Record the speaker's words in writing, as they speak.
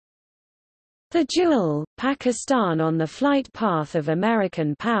The Duel, Pakistan on the Flight Path of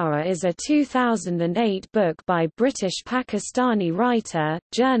American Power is a 2008 book by British Pakistani writer,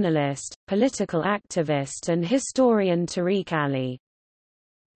 journalist, political activist and historian Tariq Ali.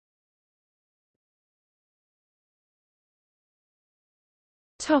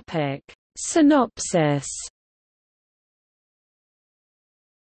 Synopsis.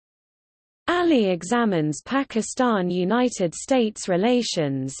 Ali examines Pakistan–United States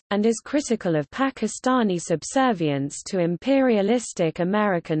relations, and is critical of Pakistani subservience to imperialistic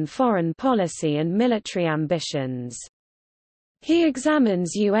American foreign policy and military ambitions. He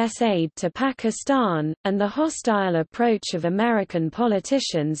examines U.S. aid to Pakistan, and the hostile approach of American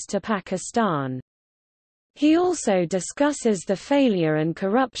politicians to Pakistan. He also discusses the failure and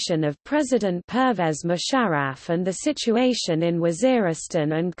corruption of President Pervez Musharraf and the situation in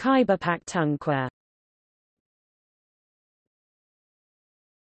Waziristan and Khyber Pakhtunkhwa.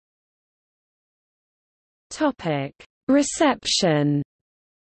 Reception.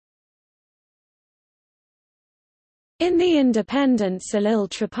 In The Independent Salil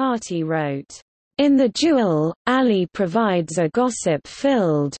Tripathi wrote, "In the Duel, Ali provides a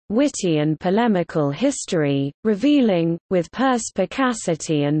gossip-filled, witty and polemical history, revealing, with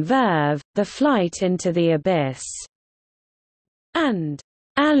perspicacity and verve, the flight into the abyss." And,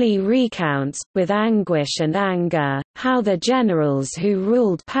 "Ali recounts, with anguish and anger, how the generals who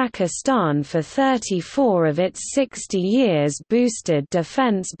ruled Pakistan for 34 of its 60 years boosted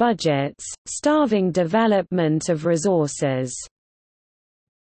defense budgets, starving development of resources."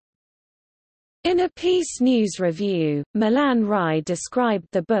 In a Peace News review, Milan Rai described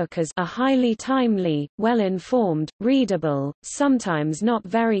the book as a highly timely, well-informed, readable, sometimes not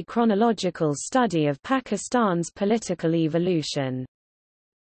very chronological study of Pakistan's political evolution.